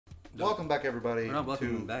Welcome back, everybody. We're not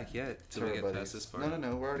welcoming back yet till we get past this part. No.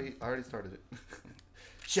 I already started it.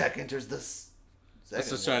 Shaq enters this.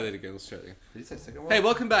 Let's try that again. Let's try it again. Did you say second one? Hey,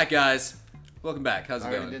 welcome back, guys. Welcome back. How's it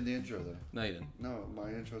going? I already did the intro, though. No, you didn't. No, my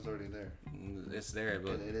intro's already there. It's there,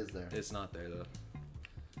 but it is there. It's not there though.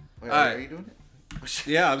 Wait, Alright. are you doing it?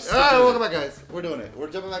 Yeah, I'm still Alright, doing welcome back, guys. We're doing it. We're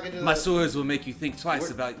jumping back into My swords will make you think twice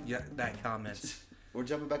about that comment. We're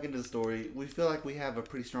jumping back into the story. We feel like we have a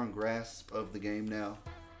pretty strong grasp of the game now.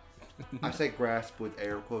 I say grasp with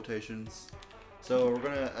air quotations. So we're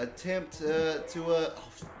gonna attempt oh,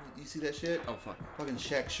 you see that shit? Oh fuck. Fucking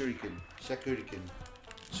Shaq Shuriken. Shakurikin.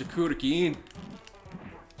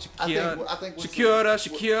 I think Shakurikin.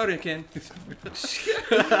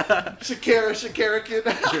 Shakarikin.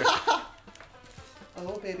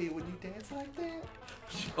 Oh baby, when you dance like that.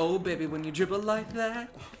 Oh baby, when you dribble like that,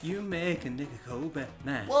 you make a nigga go back.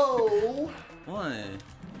 Man. Whoa. What?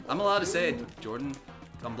 I'm allowed to say it, Jordan.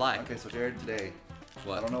 I'm black. Okay, so Jared, today,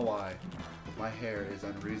 What? I don't know why, my hair is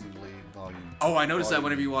unreasonably volume. Oh, I noticed that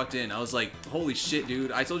whenever you walked in. I was like, holy shit,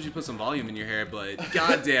 dude. I told you to put some volume in your hair, but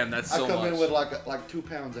goddamn, that's so much. I come in with like 2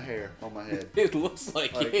 pounds of hair on my head. It looks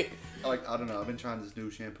like it. Like, I don't know. I've been trying this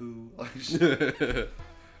new shampoo.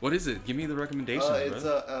 What is it? Give me the recommendations, it's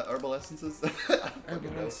bro. Herbal Essences.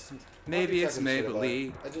 Maybe it's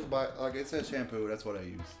Maybelline. I just buy, like, it says shampoo. That's what I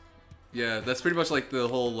use. Yeah, that's pretty much like the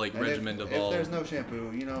whole like regimen of all. If there's no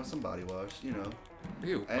shampoo, you know, some body wash, you know.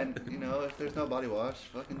 Ew. And you know, if there's no body wash,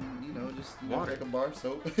 fucking, you know, just Water. take a bar of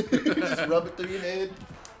soap, just rub it through your head.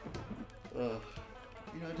 You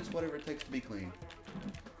know, just whatever it takes to be clean.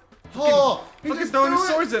 Oh, fucking throwing his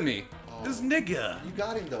swords at me. Oh. This nigga. You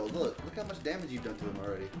got him though. Look how much damage you've done to him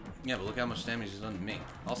already. Yeah, but look how much damage he's done to me.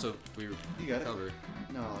 Also, we were covered.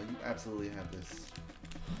 No, you absolutely have this.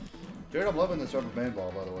 Jared, I'm loving this rubber band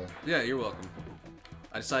ball, by the way. Yeah, you're welcome.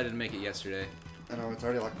 I decided to make it yesterday. I know, it's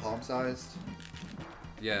already like palm sized.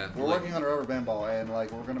 Yeah. We're working on a rubber band ball, and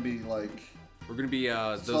like we're gonna be like. We're gonna be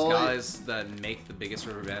those guys that make the biggest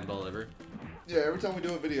rubber band ball ever. Yeah, every time we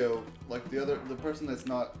do a video, like the person that's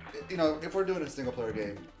not, you know, if we're doing a single player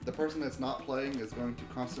game, the person that's not playing is going to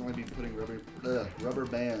constantly be putting rubber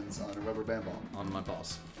bands on a rubber band ball. On my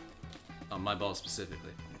balls. On my balls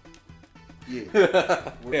specifically. Yeah.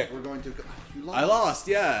 We're going to. Oh, you lost. I lost,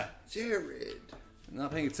 yeah. Jared. I'm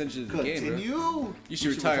not paying attention to the game, bro. Continue. You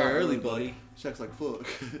should retire early, buddy. Shaq's like, fuck.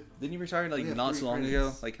 Didn't you retire like not so long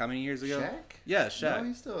ago? Like how many years ago? Shaq? Yeah, Shaq. No,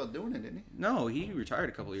 he's still doing it, isn't he? No, he retired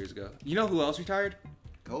a couple years ago. You know who else retired?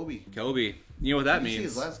 Kobe. Kobe. You know what that means? Did you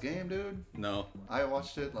see his last game, dude? No. I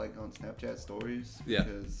watched it like on Snapchat stories. Yeah.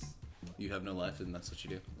 Because you have no life, and that's what you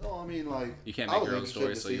do. No, I mean like you can't make your own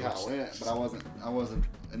stories, so you watch. But I wasn't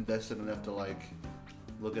invested enough to like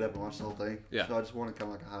look it up and watch the whole thing. Yeah. So I just wanted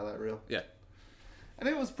kind of like a highlight reel. Yeah. And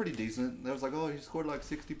it was pretty decent. It was like, oh, he scored like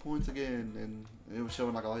 60 points again, and it was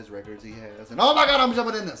showing like all his records he has. And oh my god, I'm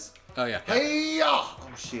jumping in this. Oh yeah. Hey, oh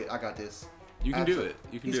shit, I got this. You can do it.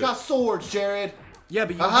 You can do it. He's got swords, Jared. Yeah,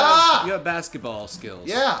 but you have basketball skills.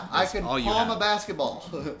 Yeah, I can palm a basketball.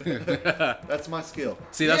 That's my skill.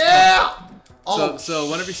 See, that's so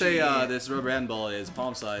whenever you say this rubber band ball is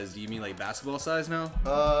palm size, do you mean like basketball size now?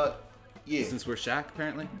 Yeah. Since we're Shaq,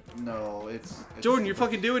 apparently. No, it's Jordan. You're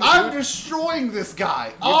fucking doing it. I'm destroying this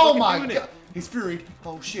guy. Oh my god, he's furied.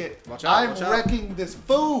 Oh shit. Watch out. I'm wrecking this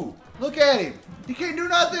fool. Look at him. He can't do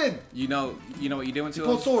nothing. You know what you're doing to him?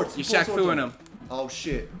 Pull swords. You Shaq fooing him. Oh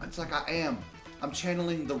shit. It's like I am. I'm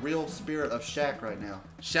channeling the real spirit of Shaq right now.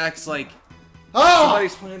 Shaq's like, oh!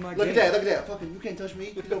 Somebody's playing my game. Look at that, look at that. Fucking, you can't touch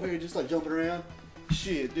me. Get over here just like jumping around.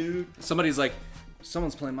 Shit, dude. Somebody's like,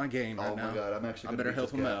 someone's playing my game right now. Oh my god, I'm actually I better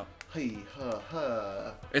help him out. Hey,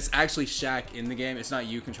 It's actually Shaq in the game. It's not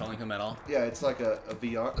you controlling him at all. Yeah, it's like a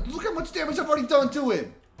VR. Look how much damage I've already done to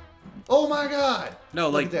him. Oh my god. No,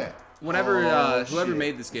 look like, at that. Whenever, whoever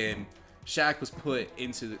made this game, Shaq was put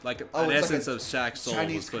into like an essence of Shaq's soul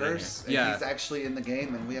Chinese was put curse, in here. And he's actually in the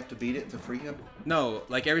game, and we have to beat it to free him. No,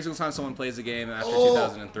 like every single time someone plays the game after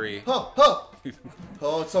 2003. Oh,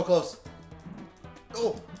 it's so close.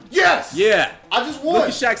 Oh, yes! Yeah. I just won. Look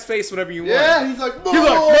at Shaq's face whenever you won. Yeah, he's like,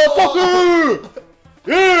 motherfucker!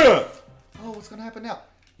 Yeah. Oh, what's gonna happen now?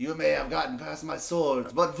 You may have gotten past my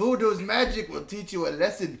swords, but voodoo's magic will teach you a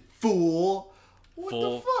lesson, fool. What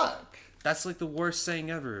the fuck? That's like the worst saying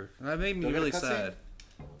ever. That made me really sad.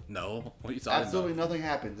 No, what are you talking about? Absolutely nothing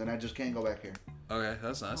happens, and I just can't go back here. Okay,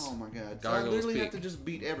 that's nice. Oh my god. So I literally have to just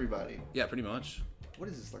beat everybody. Yeah, pretty much. What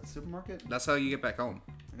is this, like a supermarket? That's how you get back home.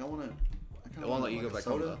 Like, They won't let you go back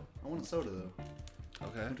home, though. I want a soda, though.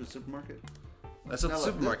 Okay. I went to a supermarket. That's not a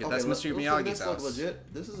supermarket. That's Mr. Miyagi's house.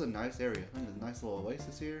 Legit. This is a nice area. I think there's a nice little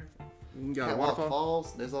oasis here. You got a lot of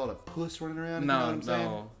falls. There's a lot of puss running around. No, you know what I'm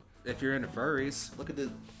saying? if you're into furries. Look at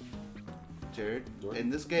the Jared. In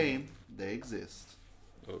this game, they exist.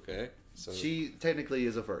 Okay. So she technically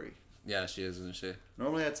is a furry. Yeah, she is, isn't she?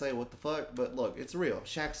 Normally I'd say what the fuck, but look, it's real.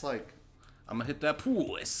 Shaq's like, I'm gonna hit that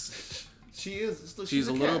puss. She is. She's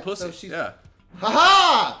a little cat, pussy. So she's, yeah.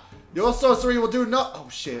 Haha! Your sorcery will do no. Oh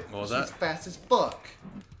shit. What was she's that? fast as fuck.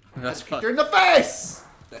 That's Kicked her in the face.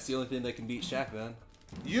 That's the only thing that can beat Shaq, man.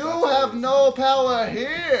 You have no power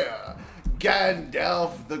here,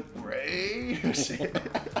 Gandalf the Grey. Shit.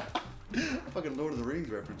 Fucking Lord of the Rings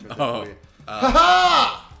reference right there for you.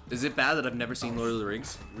 Haha! Is it bad that I've never seen Lord of the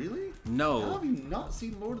Rings? Really? No. How have you not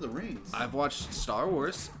seen Lord of the Rings? I've watched Star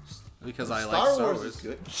Wars because I like Star Star Wars. Wars. Is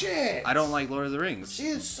good. Shit. I don't like Lord of the Rings. She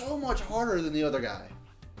is so much harder than the other guy.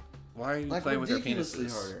 Why are you Like playing with their ridiculously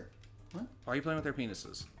penises? harder. What? Why are you playing with their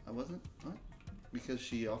penises? I wasn't. What? Because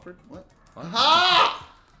she offered. What? What?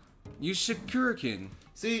 Ha! You Shakuriken.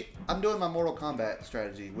 See, I'm doing my Mortal Kombat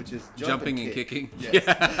strategy, which is Jumping and kick. kicking. Yes.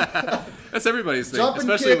 Yeah. That's everybody's thing. Jump and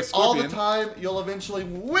Especially kick with all Scorpion. the time. You'll eventually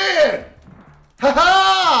win. Ha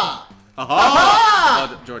ha! Aha!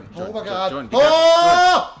 Ha-ha! Oh, Jordan. Oh my God! Jordan, be careful.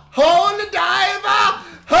 Oh! Hold the diver!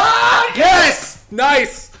 Oh, Yes!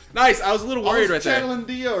 Nice! Nice. I was a little worried right there. channeling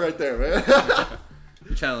Dio right there, man.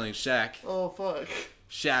 You're channeling Shaq. Oh fuck!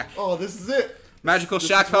 Shaq. Oh, this is it. Magical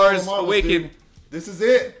This Shaq is Royal powers Marbles, awaken. dude. This is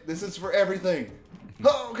it. This is for everything.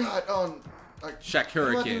 Oh god. Like, Shaq how do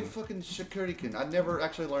I do Hurricane. fucking Shakuriken. I never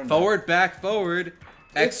actually learned Forward, back, forward.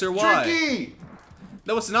 X It's or Y. tricky.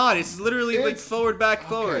 No, it's not. It's literally like It's- forward, back,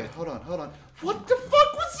 forward. Okay, hold on. What the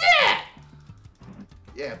fuck was that?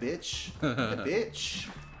 Yeah, bitch. Yeah, bitch.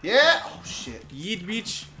 Yeah. Oh shit. Yeet,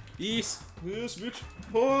 bitch. Yes. Yes, bitch.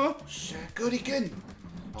 Oh. Shakuriken.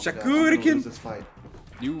 Oh my God, I'm gonna Shakuriken. lose this fight.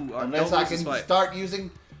 You are Unless don't I lose this can fight. start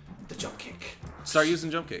using the jump kick. Start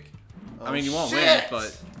using jump kick. I Oh, mean, you won't win, shit.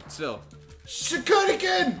 but still.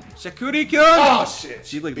 Shakuriken. Shakuriken! Oh shit.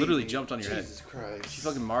 She like Beat literally me. jumped on your head. Jesus Christ. She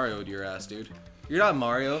fucking Mario'd your ass, dude. You're not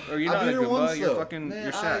Mario, or you're I not a beat her Goomba. once, You're though. fucking. Man,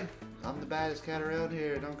 you're Shaq. I'm the baddest cat around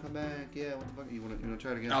here. Don't come back. Yeah, what the fuck? You wanna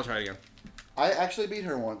try it again? I'll try it again. I actually beat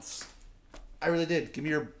her once. I really did. Give me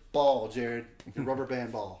your ball, Jared. Your rubber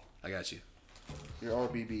band ball. I got you. Your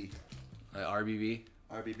RBB. RBB,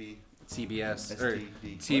 RBB. TBS, or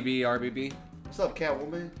STD. TB, RBB. What's up,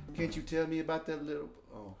 Catwoman? Can't you tell me about that little?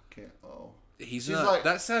 Oh, can't. Oh. He's She's not. like-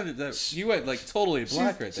 That sounded. That you went like totally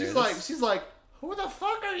black right there. She's like, who the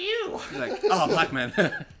fuck are you? She's like, oh, black man.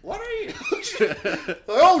 What are you?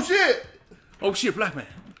 Oh shit! Oh shit, black man.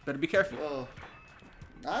 Better be careful. Oh.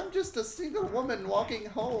 I'm just a single woman walking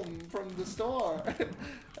home from the store,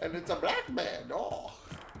 and it's a black man. Oh.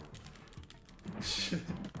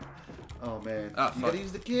 Oh man. Ah, You fuck. gotta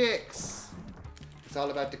use the kicks. It's all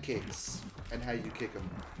about the kicks and how you kick them.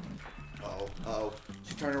 Uh-oh.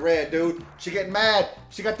 She turning red, dude. She getting mad.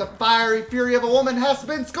 She got the fiery fury of a woman has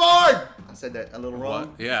been scored. I said that a little wrong.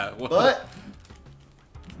 What? Yeah. What? But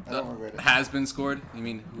I don't regret it. Has been scored? You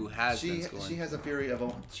mean who has been scoring? She has a fury of a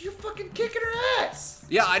woman. You're fucking kicking her ass.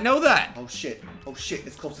 Yeah, I know that. Oh shit.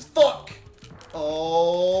 It's close as fuck.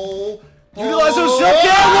 Oh. Utilize those jump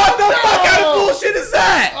kicks. What the fuck kind of bullshit is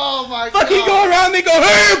that? Oh my god. Fucking go around me, go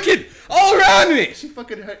Hadouken all around me. She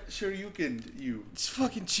fucking Shoryukened you. It's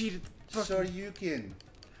fucking cheated. Shoryuken.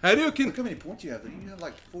 Hadouken. Look how many points you have. You have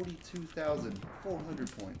like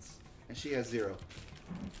 42,400 points. And she has 0.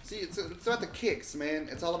 See, it's about the kicks, man.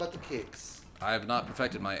 It's all about the kicks. I have not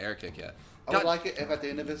perfected my air kick yet. I would like it if at the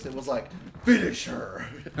end of this it was like, finish her.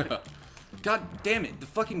 God damn it. The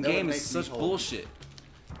fucking That would game is make me such whole. bullshit.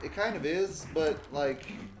 It kind of is, but like...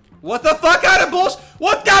 What the fuck kind of bullshit?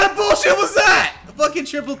 What kind of bullshit was that? A fucking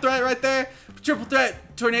triple threat right there. Triple threat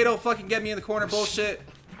tornado fucking get me in the corner bullshit.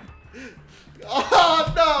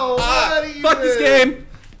 Oh no! Not even. Fuck this game.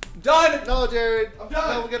 Done. No, Jared. I'm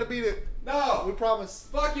done. No, we gotta beat it. No. We promise.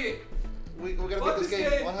 Fuck it. We gotta Fuck beat this this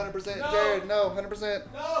game. game. 100%. No. Jared, no,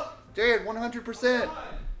 100%. No. Jared, 100%.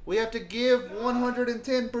 We have to give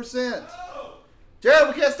 110%. No.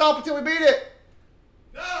 Jared, we can't stop until we beat it.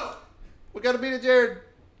 No. We gotta beat it, Jared.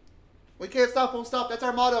 We can't stop, won't stop. That's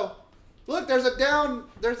our motto. Look, there's an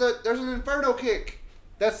inferno kick.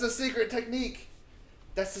 That's the secret technique.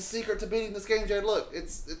 That's the secret to beating this game, Jared. Look,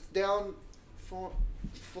 it's down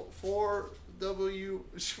 4W.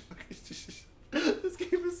 This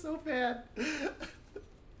game is so bad.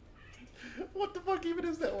 What the fuck even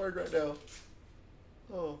is that word right now?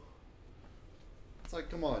 Oh. It's like,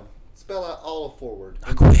 come on. Spell out all of forward.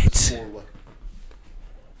 I quit. Forward.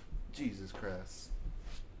 Jesus Christ.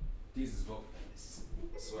 Jesus, vote.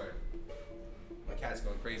 I swear. My cat's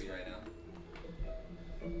going crazy right now.